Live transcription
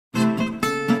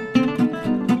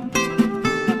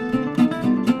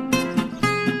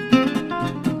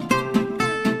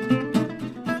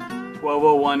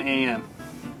1 a.m.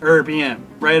 or p.m.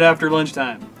 right after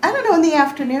lunchtime. I don't know, in the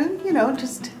afternoon, you know,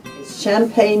 just...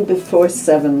 Champagne before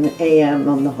 7 a.m.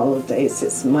 on the holidays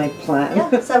is my plan.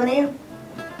 Yeah, 7 a.m.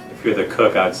 If you're the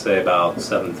cook, I'd say about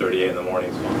 7:38 in the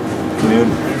morning.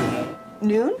 Noon.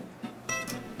 Noon?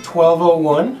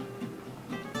 12:01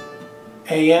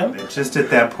 a.m. It's just at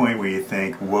that point where you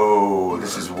think, whoa,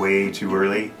 this is way too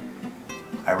early.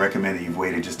 I recommend that you've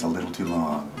waited just a little too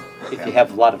long. If you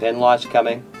have a lot of in-laws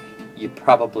coming, you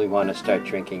probably want to start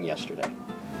drinking yesterday.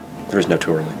 There's no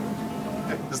too early.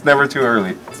 It's never too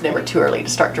early. It's never too early to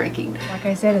start drinking. Like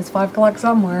I said, it's 5 o'clock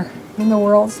somewhere in the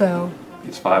world, so...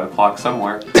 It's 5 o'clock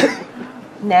somewhere.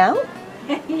 Now?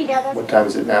 Yeah, that's... What time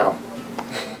is it now?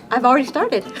 I've already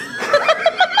started.